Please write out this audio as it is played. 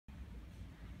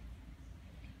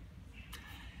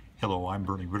Hello, I'm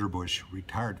Bernie Ritterbush,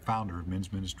 retired founder of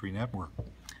Men's Ministry Network.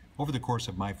 Over the course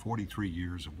of my 43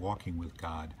 years of walking with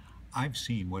God, I've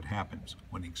seen what happens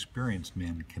when experienced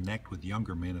men connect with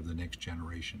younger men of the next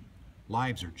generation.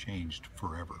 Lives are changed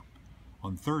forever.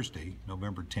 On Thursday,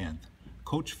 November 10th,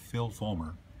 Coach Phil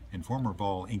Fulmer and former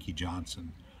Vol Inky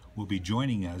Johnson will be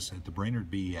joining us at the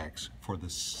Brainerd BX for the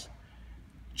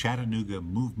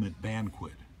ChattamoveMENt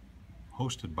Banquet,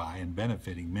 hosted by and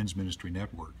benefiting Men's Ministry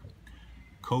Network.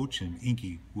 Coach and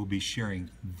Inky will be sharing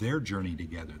their journey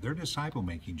together, their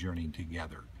disciple-making journey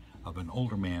together, of an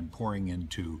older man pouring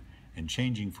into and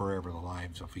changing forever the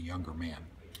lives of a younger man.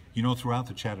 You know, throughout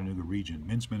the Chattanooga region,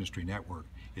 Men's Ministry Network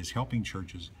is helping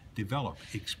churches develop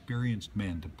experienced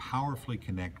men to powerfully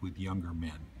connect with younger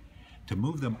men, to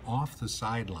move them off the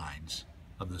sidelines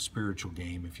of the spiritual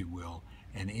game, if you will,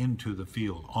 and into the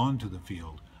field, onto the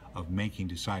field of making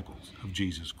disciples of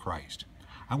Jesus Christ.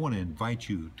 I want to invite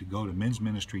you to go to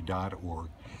mensministry.org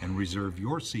and reserve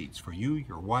your seats for you,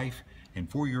 your wife, and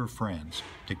for your friends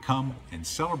to come and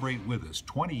celebrate with us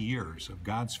 20 years of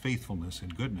God's faithfulness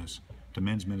and goodness to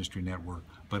Men's Ministry Network,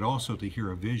 but also to hear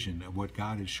a vision of what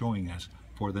God is showing us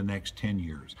for the next 10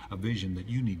 years, a vision that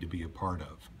you need to be a part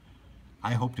of.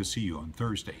 I hope to see you on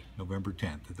Thursday, November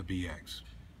 10th at the BX.